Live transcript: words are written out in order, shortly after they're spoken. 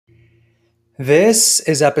This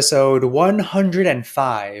is episode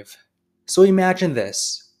 105. So imagine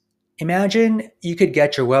this. Imagine you could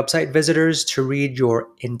get your website visitors to read your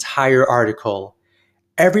entire article.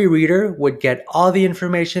 Every reader would get all the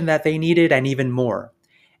information that they needed and even more.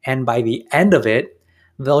 And by the end of it,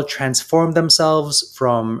 they'll transform themselves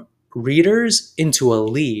from readers into a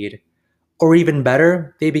lead. Or even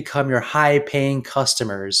better, they become your high paying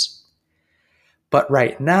customers. But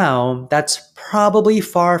right now, that's probably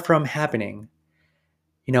far from happening.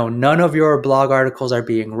 None of your blog articles are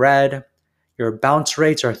being read. Your bounce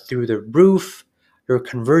rates are through the roof. Your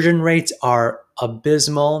conversion rates are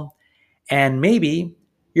abysmal. And maybe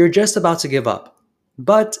you're just about to give up.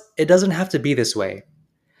 But it doesn't have to be this way.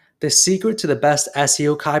 The secret to the best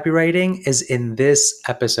SEO copywriting is in this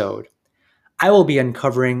episode. I will be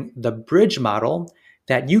uncovering the bridge model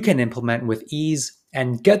that you can implement with ease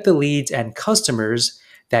and get the leads and customers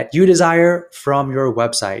that you desire from your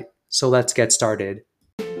website. So let's get started.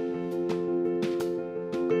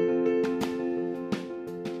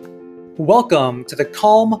 Welcome to the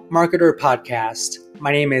Calm Marketer Podcast.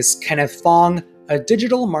 My name is Kenneth Fong, a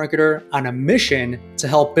digital marketer on a mission to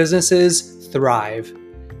help businesses thrive.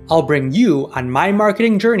 I'll bring you on my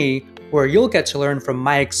marketing journey where you'll get to learn from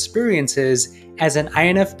my experiences as an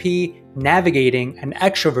INFP navigating an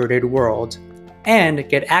extroverted world and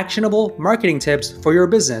get actionable marketing tips for your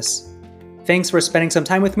business. Thanks for spending some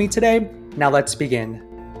time with me today. Now let's begin.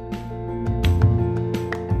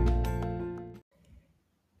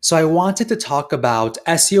 So I wanted to talk about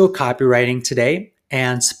SEO copywriting today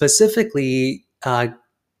and specifically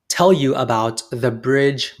tell you about the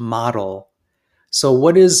bridge model. So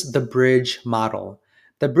what is the bridge model?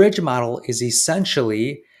 The bridge model is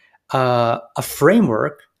essentially a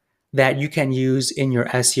framework that you can use in your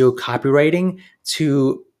SEO copywriting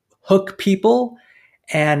to hook people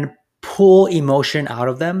and pull emotion out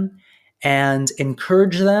of them and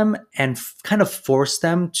encourage them and kind of force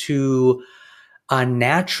them to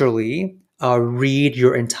naturally read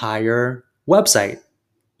your entire website,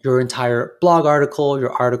 your entire blog article,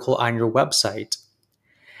 your article on your website.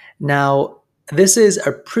 Now, this is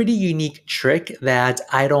a pretty unique trick that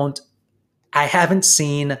I haven't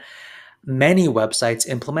seen many websites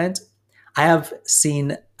implement. I have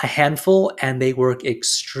seen a handful and they work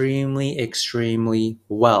extremely, extremely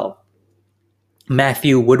well.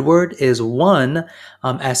 Matthew Woodward is one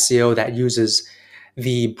SEO that uses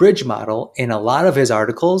the bridge model in a lot of his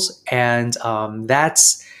articles, and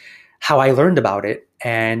that's how I learned about it,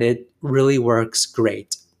 and it really works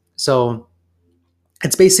great. So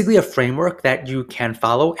it's basically a framework that you can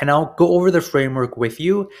follow, and I'll go over the framework with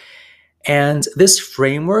you. And this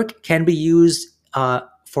framework can be used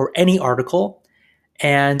for any article,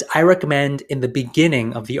 and I recommend in the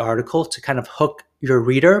beginning of the article to kind of hook your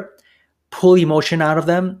reader, pull emotion out of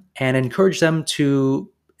them, and encourage them to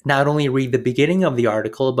not only read the beginning of the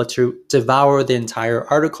article, but to devour the entire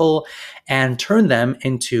article and turn them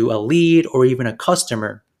into a lead or even a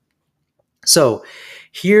customer. So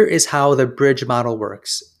here is how the bridge model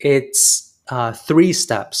works. It's 3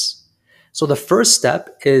 steps. So the first step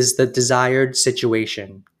is the desired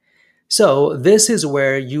situation. So this is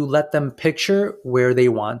where you let them picture where they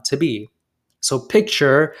want to be. So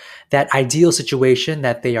picture that ideal situation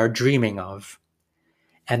that they are dreaming of.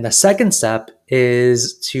 And the second step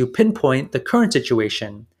is to pinpoint the current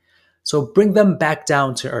situation. So bring them back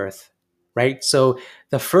down to earth, right? So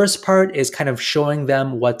the first part is kind of showing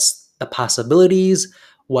them what's the possibilities,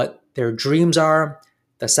 what their dreams are.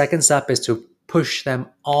 The second step is to push them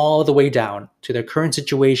all the way down to their current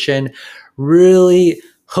situation, really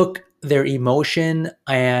hook their emotion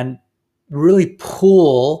and really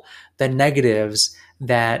pull the negatives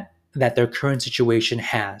that their current situation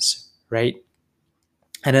has, right?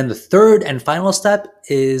 And then the third and final step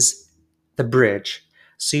is the bridge.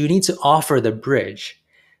 So you need to offer the bridge.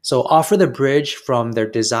 So offer the bridge from their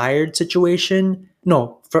desired situation.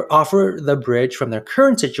 Offer the bridge from their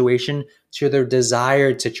current situation to their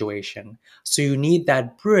desired situation. So you need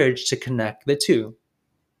that bridge to connect the two,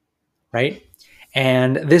 right?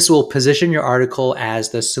 And this will position your article as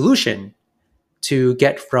the solution to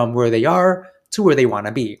get from where they are to where they want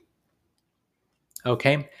to be.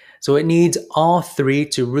 Okay, so it needs all 3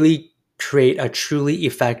 to really create a truly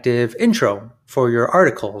effective intro for your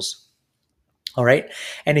articles. All right,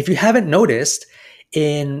 and if you haven't noticed,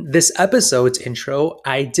 in this episode's intro,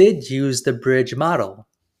 I did use the bridge model,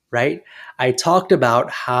 right? I talked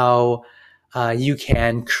about how you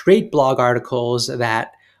can create blog articles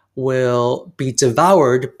that will be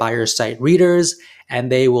devoured by your site readers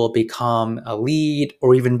and they will become a lead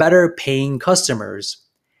or even better, paying customers.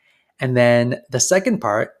 And then the second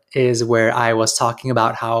part is where I was talking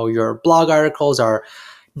about how your blog articles are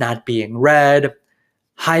not being read,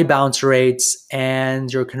 high bounce rates,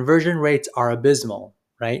 and your conversion rates are abysmal,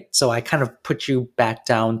 right? So I kind of put you back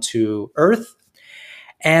down to earth.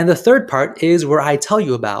 And the third part is where I tell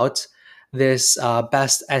you about this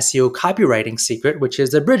best SEO copywriting secret, which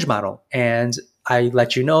is the bridge model. And I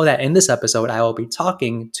let you know that in this episode, I will be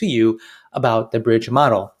talking to you about the bridge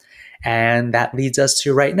model. And that leads us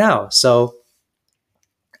to right now. So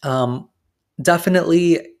um,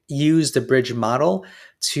 definitely use the bridge model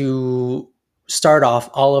to start off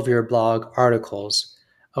all of your blog articles.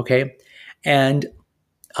 Okay. And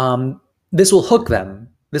um, this will hook them.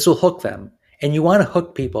 This will hook them. And you want to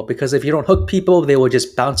hook people, because if you don't hook people, they will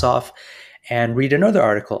just bounce off and read another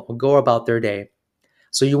article or go about their day.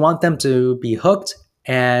 So you want them to be hooked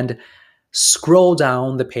and scroll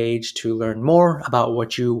down the page to learn more about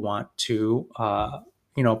what you want to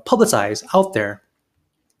publicize out there.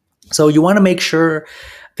 So you want to make sure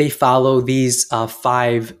they follow these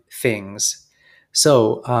 5 things.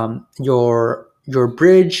 So your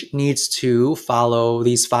bridge needs to follow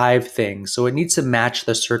these 5 things. So it needs to match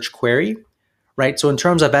the search query, right? So in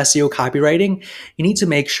terms of SEO copywriting, you need to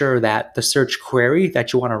make sure that the search query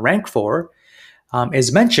that you want to rank for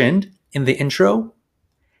is mentioned in the intro.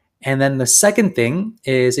 And then the second thing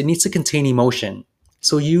is it needs to contain emotion.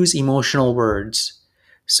 So use emotional words.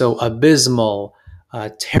 So abysmal,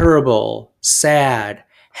 terrible, sad,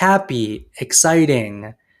 happy,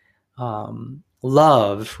 exciting,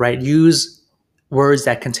 love, right? Use words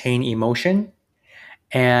that contain emotion.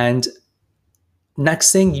 And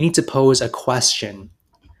next thing, you need to pose a question.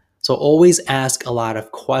 So always ask a lot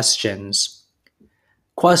of questions.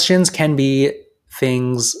 Questions can be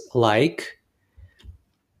things like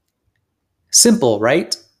simple,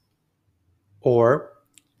 right? Or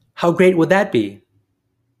how great would that be?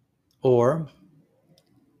 Or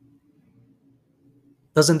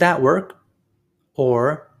doesn't that work?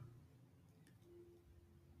 Or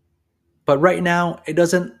but right now it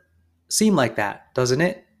doesn't seem like that, doesn't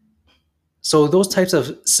it? So those types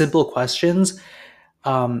of simple questions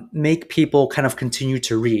make people kind of continue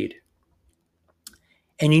to read.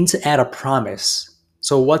 And you need to add a promise.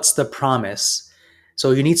 So what's the promise?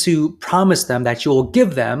 So you need to promise them that you will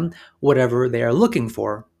give them whatever they are looking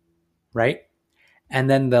for, right? And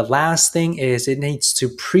then the last thing is it needs to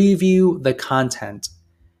preview the content,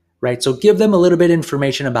 right? So give them a little bit of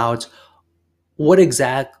information about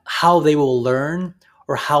how they will learn,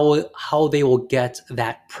 or how they will get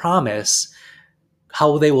that promise,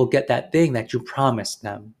 how they will get that thing that you promised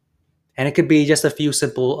them. And it could be just a few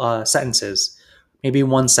simple sentences, maybe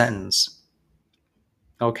one sentence.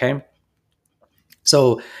 Okay.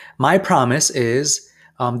 So my promise is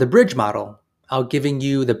the bridge model. I'll giving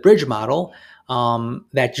you the bridge model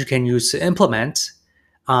that you can use to implement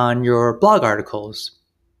on your blog articles,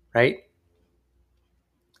 right?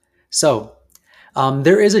 So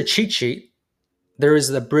there is a cheat sheet. There is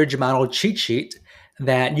the bridge model cheat sheet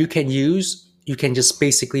that you can use. You can just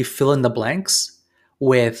basically fill in the blanks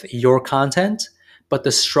with your content, but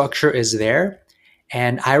the structure is there.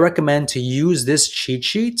 And I recommend to use this cheat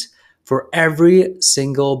sheet for every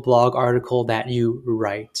single blog article that you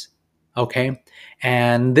write. Okay.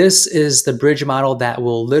 And this is the bridge model that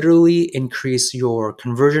will literally increase your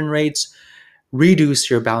conversion rates, reduce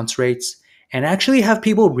your bounce rates, and actually have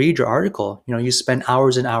people read your article. You know, you spend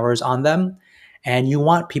hours and hours on them and you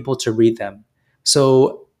want people to read them.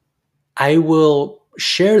 So I will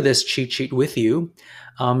share this cheat sheet with you.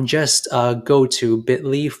 Just go to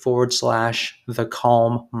bit.ly/the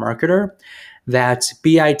calm marketer. That's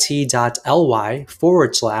bit.ly/the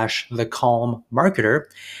calm marketer.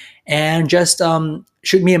 And just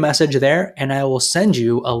shoot me a message there, and I will send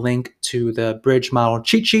you a link to the bridge model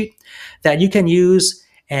cheat sheet that you can use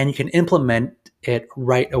and you can implement it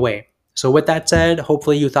right away. So with that said,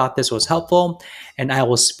 hopefully you thought this was helpful, and I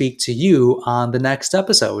will speak to you on the next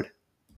episode.